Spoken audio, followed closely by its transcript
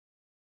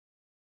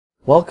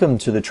Welcome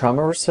to the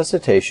Trauma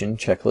Resuscitation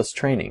Checklist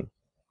Training.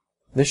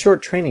 This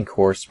short training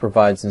course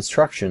provides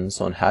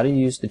instructions on how to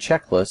use the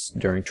checklist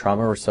during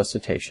trauma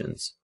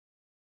resuscitations.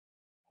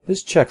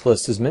 This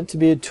checklist is meant to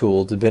be a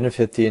tool to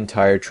benefit the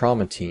entire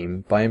trauma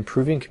team by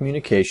improving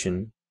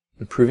communication,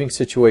 improving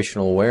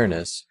situational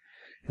awareness,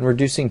 and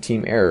reducing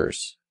team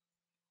errors.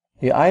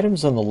 The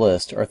items on the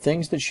list are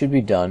things that should be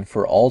done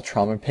for all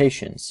trauma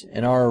patients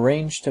and are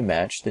arranged to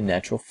match the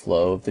natural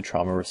flow of the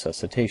trauma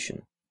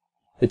resuscitation.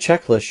 The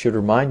checklist should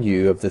remind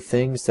you of the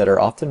things that are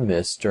often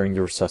missed during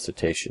the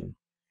resuscitation.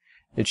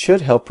 It should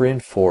help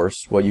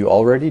reinforce what you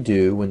already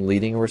do when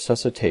leading a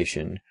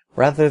resuscitation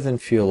rather than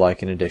feel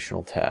like an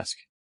additional task.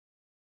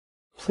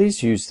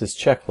 Please use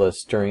this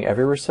checklist during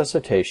every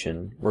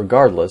resuscitation,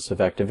 regardless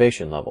of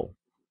activation level.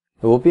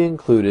 It will be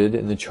included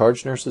in the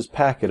charge nurse's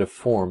packet of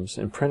forms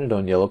and printed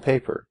on yellow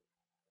paper.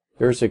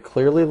 There is a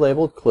clearly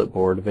labeled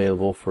clipboard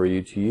available for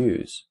you to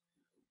use.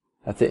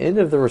 At the end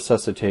of the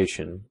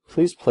resuscitation,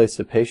 please place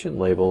a patient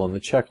label on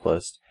the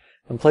checklist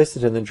and place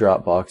it in the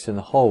drop box in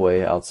the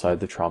hallway outside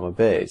the trauma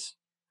bays.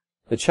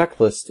 The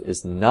checklist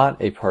is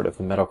not a part of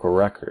the medical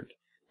record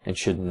and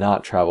should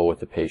not travel with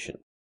the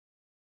patient.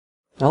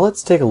 Now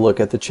let's take a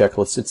look at the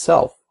checklist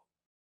itself.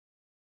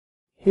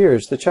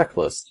 Here's the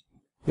checklist.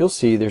 You'll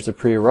see there's a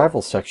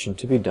pre-arrival section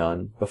to be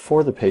done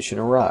before the patient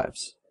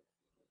arrives.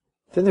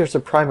 Then there's a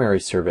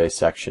primary survey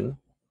section,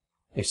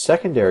 a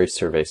secondary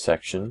survey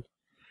section,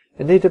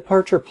 and a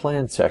departure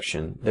plan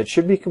section that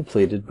should be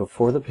completed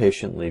before the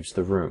patient leaves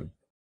the room.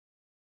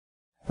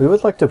 We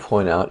would like to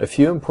point out a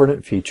few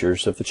important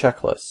features of the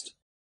checklist.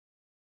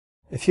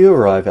 If you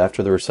arrive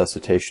after the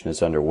resuscitation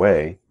is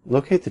underway,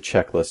 locate the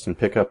checklist and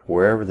pick up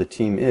wherever the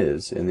team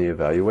is in the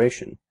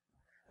evaluation.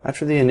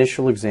 After the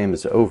initial exam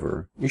is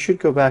over, you should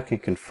go back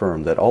and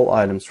confirm that all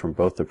items from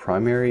both the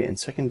primary and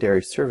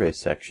secondary survey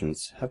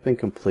sections have been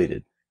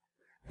completed.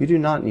 You do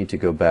not need to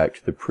go back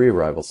to the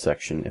pre-arrival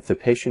section if the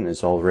patient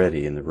is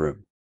already in the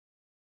room.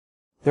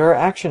 There are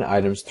action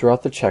items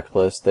throughout the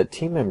checklist that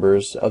team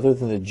members other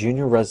than the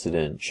junior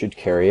resident should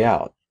carry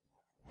out.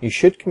 You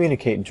should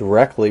communicate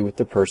directly with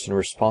the person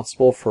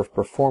responsible for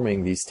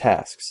performing these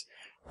tasks,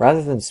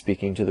 rather than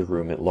speaking to the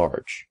room at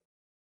large.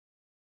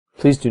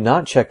 Please do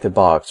not check the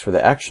box for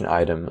the action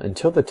item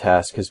until the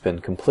task has been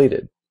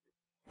completed.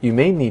 You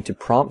may need to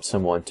prompt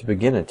someone to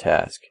begin a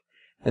task,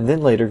 and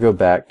then later go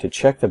back to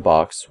check the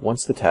box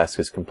once the task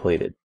is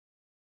completed.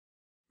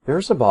 There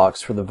is a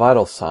box for the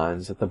vital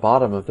signs at the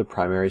bottom of the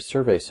primary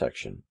survey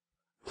section.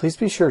 Please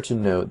be sure to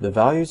note the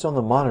values on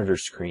the monitor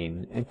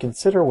screen and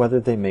consider whether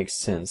they make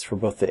sense for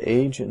both the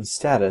age and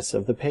status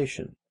of the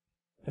patient.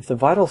 If the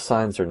vital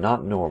signs are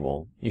not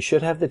normal, you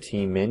should have the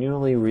team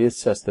manually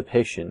reassess the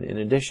patient in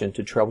addition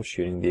to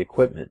troubleshooting the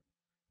equipment.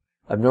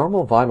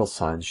 Abnormal vital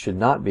signs should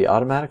not be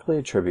automatically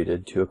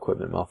attributed to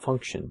equipment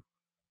malfunction.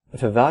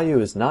 If a value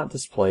is not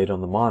displayed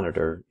on the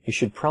monitor, you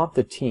should prompt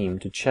the team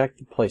to check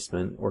the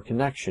placement or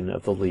connection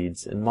of the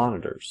leads and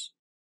monitors.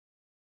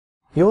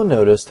 You will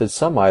notice that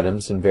some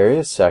items in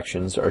various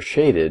sections are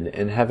shaded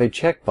and have a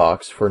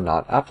checkbox for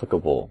not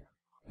applicable.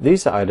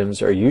 These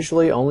items are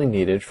usually only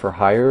needed for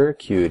higher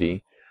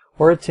acuity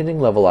or attending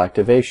level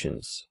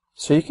activations,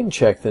 so you can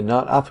check the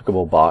not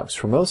applicable box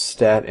for most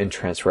stat and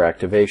transfer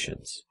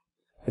activations.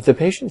 If the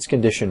patient's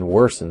condition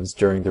worsens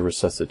during the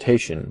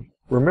resuscitation,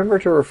 remember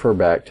to refer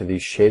back to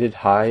these shaded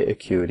high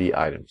acuity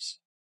items.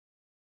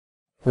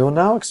 We will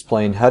now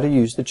explain how to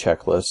use the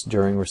checklist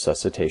during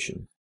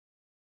resuscitation.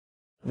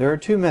 There are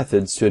two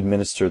methods to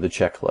administer the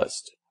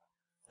checklist.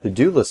 The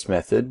do list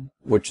method,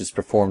 which is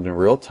performed in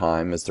real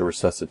time as the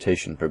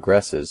resuscitation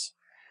progresses,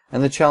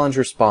 and the challenge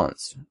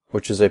response,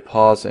 which is a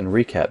pause and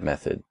recap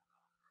method.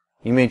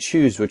 You may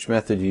choose which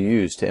method you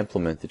use to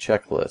implement the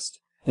checklist.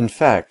 In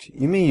fact,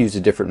 you may use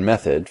a different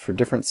method for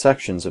different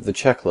sections of the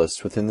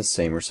checklist within the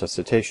same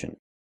resuscitation.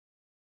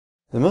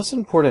 The most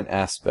important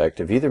aspect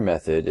of either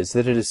method is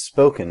that it is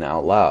spoken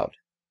out loud.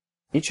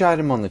 Each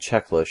item on the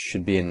checklist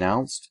should be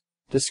announced,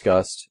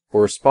 discussed,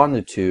 or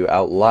responded to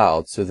out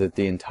loud so that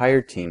the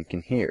entire team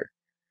can hear.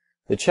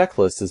 The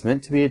checklist is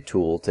meant to be a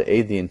tool to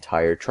aid the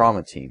entire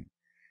trauma team.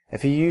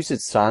 If you use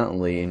it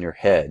silently in your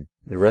head,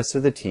 the rest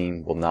of the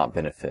team will not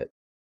benefit.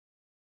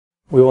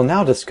 We will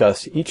now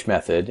discuss each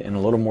method in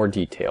a little more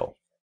detail.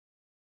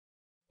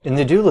 In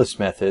the do list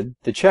method,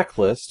 the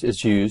checklist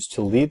is used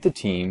to lead the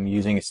team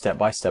using a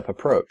step-by-step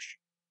approach.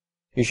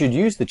 You should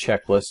use the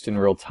checklist in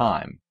real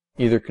time,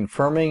 either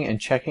confirming and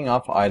checking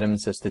off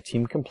items as the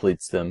team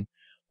completes them,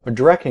 or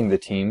directing the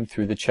team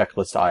through the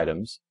checklist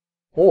items,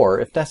 or,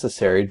 if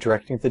necessary,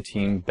 directing the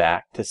team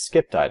back to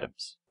skipped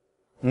items.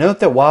 Note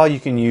that while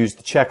you can use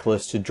the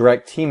checklist to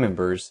direct team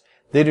members,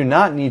 they do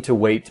not need to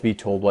wait to be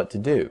told what to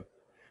do.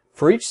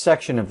 For each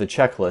section of the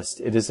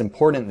checklist, it is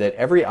important that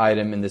every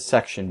item in the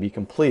section be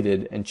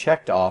completed and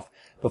checked off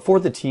before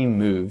the team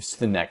moves to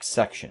the next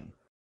section.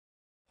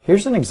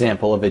 Here's an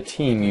example of a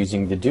team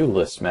using the do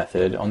list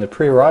method on the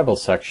pre-arrival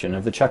section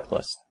of the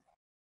checklist.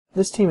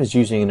 This team is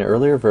using an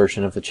earlier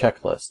version of the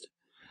checklist.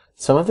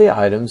 Some of the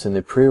items in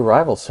the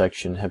pre-arrival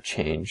section have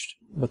changed,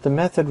 but the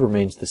method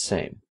remains the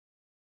same.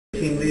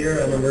 Team leader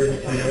of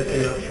emergency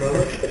medicine, not trauma.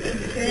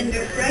 And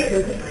nurse right.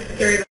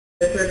 Carrie,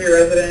 surgery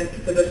resident,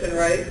 physician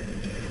right.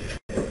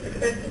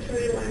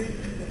 Respiratory Lawrence.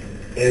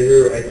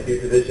 Andrew, ICU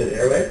physician,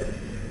 airway.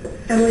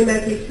 Emily,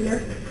 medication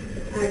nurse.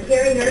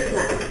 Carrie, nurse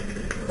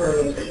lab.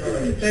 Carlos,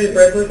 charge. Hey,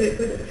 breath look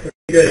please.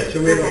 Good.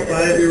 So we have a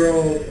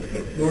 5-year-old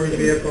motor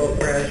vehicle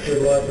crash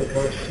with loss of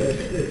consciousness.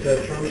 It's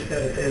a trauma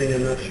status ending.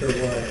 I'm not sure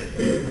why.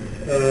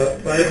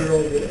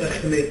 5-year-old will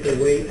estimate the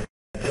weight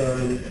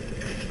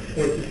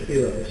 20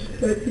 kilos.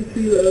 20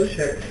 kilos.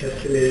 Check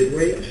estimated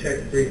weight.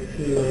 Check brief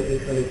team on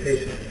incoming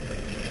patient.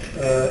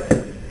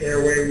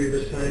 Airway, we've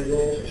assigned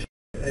roles.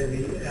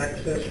 IV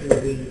access will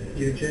be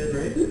Eugene,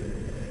 right?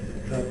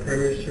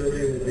 Primary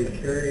survey will be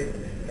Carrie.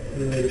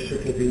 And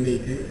leadership will be me.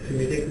 Do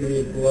we think we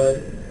need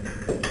blood?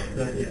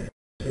 Not yet.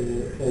 So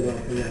we'll hold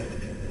off on that.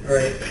 All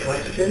right.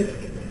 Oxygen?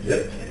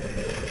 Yep.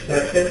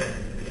 Suction?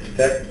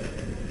 Check.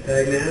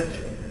 Diagnosis?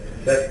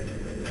 Check.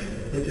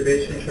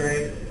 Intubation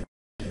train?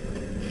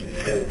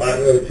 Yeah,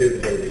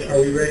 502.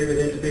 Are we ready with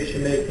intubation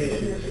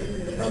medications?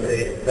 How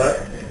many? What?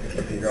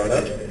 Looking drawn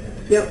up?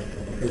 Yep.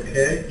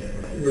 Okay.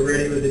 We're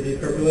ready with the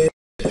defibrillator.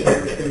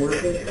 Everything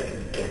working?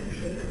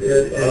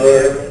 Good. And we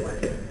have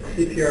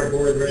CPR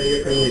board ready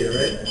if we need it,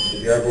 right?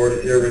 CPR board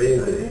is here ready.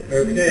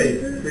 Okay.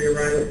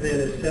 Pre-arrival plan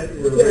is set.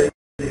 We're ready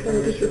for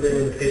the survey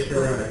when the patient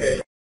arrives.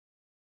 Okay.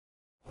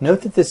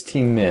 Note that this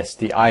team missed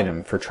the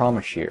item for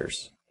trauma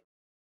shears.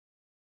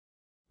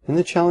 In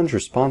the challenge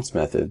response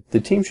method, the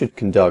team should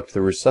conduct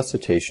the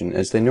resuscitation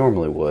as they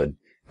normally would,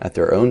 at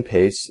their own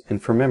pace and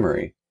from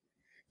memory.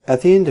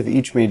 At the end of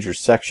each major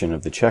section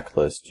of the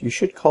checklist, you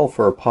should call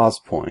for a pause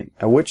point,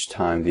 at which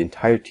time the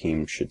entire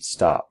team should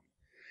stop.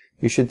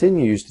 You should then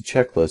use the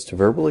checklist to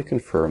verbally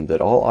confirm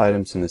that all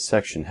items in the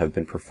section have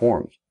been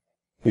performed.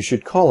 You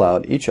should call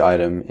out each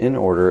item in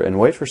order and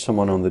wait for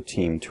someone on the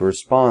team to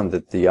respond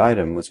that the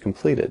item was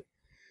completed.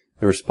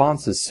 The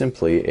response is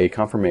simply a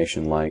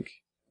confirmation like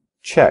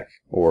check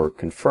or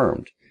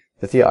confirmed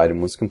that the item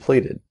was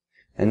completed,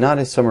 and not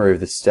a summary of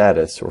the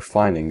status or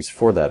findings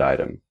for that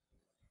item.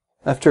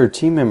 After a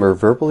team member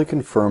verbally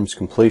confirms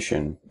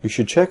completion, you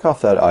should check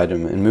off that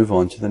item and move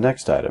on to the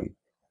next item.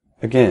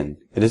 Again,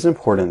 it is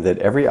important that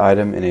every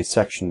item in a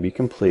section be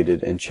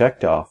completed and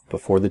checked off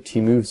before the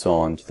team moves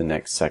on to the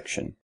next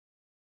section.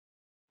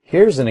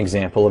 Here's an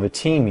example of a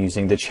team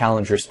using the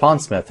challenge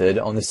response method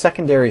on the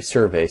secondary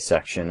survey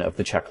section of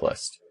the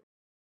checklist.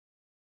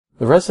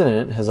 The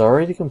resident has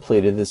already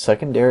completed the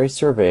secondary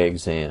survey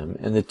exam,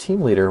 and the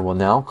team leader will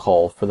now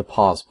call for the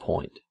pause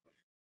point.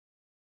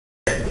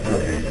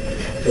 Okay,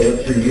 so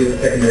let's review the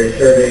secondary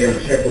survey on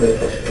checklist.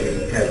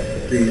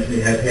 We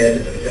have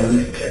head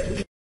done. Check.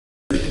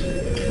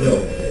 No.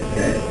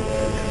 Okay.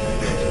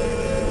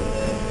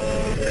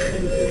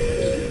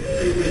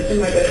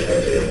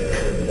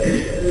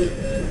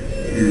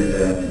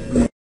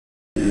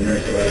 And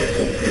nurse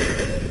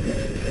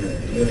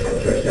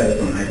what's our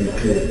status on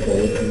IV2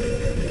 cold?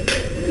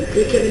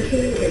 We've given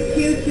two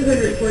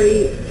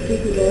 240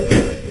 people.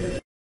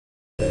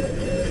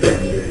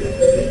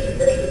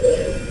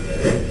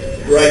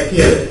 Right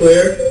PM is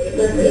clear?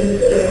 Left PM is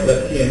clear.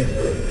 Left PM.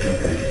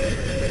 Okay.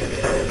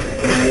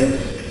 Eyes.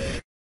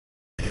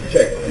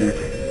 Check.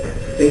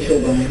 Facial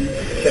bone.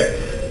 Check.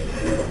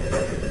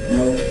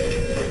 Nose.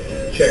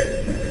 Check.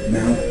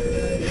 Mouth.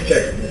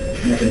 Check.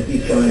 Nothing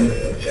C-spine.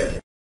 Check.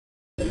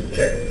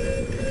 Check.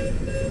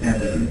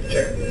 Abdomen.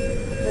 Check.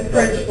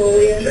 French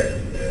folia. Check.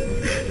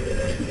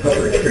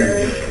 Upper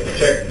extremity.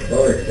 Check.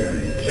 Lower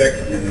extremity. Check.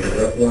 And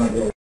the blood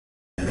roll.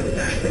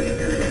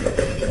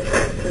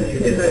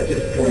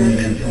 Just for me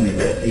and tell me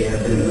what the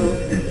abdomen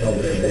and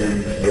pelvis then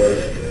was.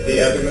 The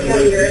abdomen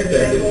was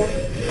extended.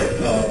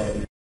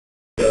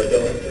 The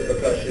dolus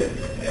percussion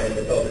and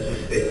the pelvis was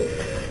stable.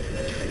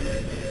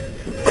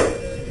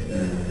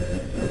 Uh,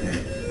 Okay.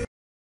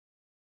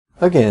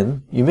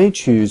 Again, you may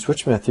choose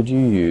which method you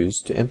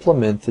use to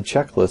implement the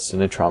checklist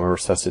in a trauma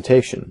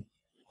resuscitation.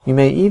 You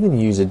may even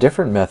use a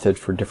different method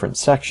for different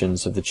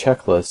sections of the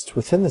checklist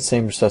within the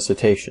same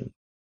resuscitation.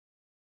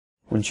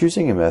 When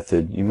choosing a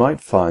method, you might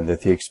find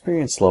that the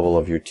experience level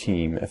of your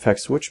team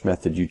affects which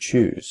method you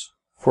choose.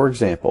 For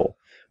example,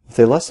 with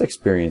a less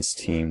experienced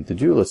team, the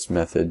do list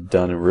method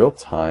done in real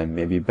time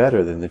may be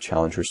better than the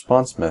challenge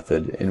response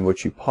method in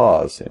which you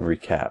pause and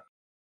recap.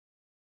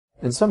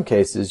 In some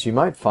cases, you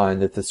might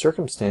find that the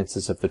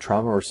circumstances of the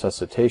trauma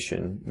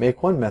resuscitation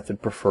make one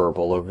method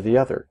preferable over the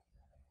other.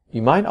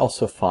 You might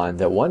also find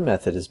that one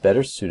method is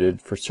better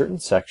suited for certain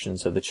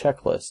sections of the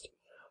checklist,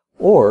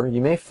 or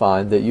you may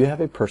find that you have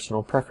a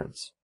personal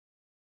preference.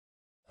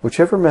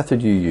 Whichever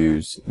method you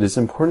use, it is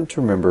important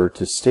to remember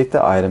to state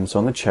the items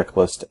on the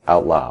checklist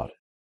out loud.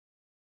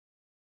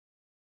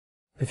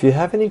 If you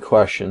have any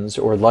questions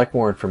or would like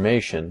more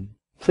information,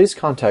 please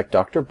contact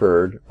Dr.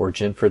 Bird or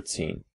Jen Fritzine.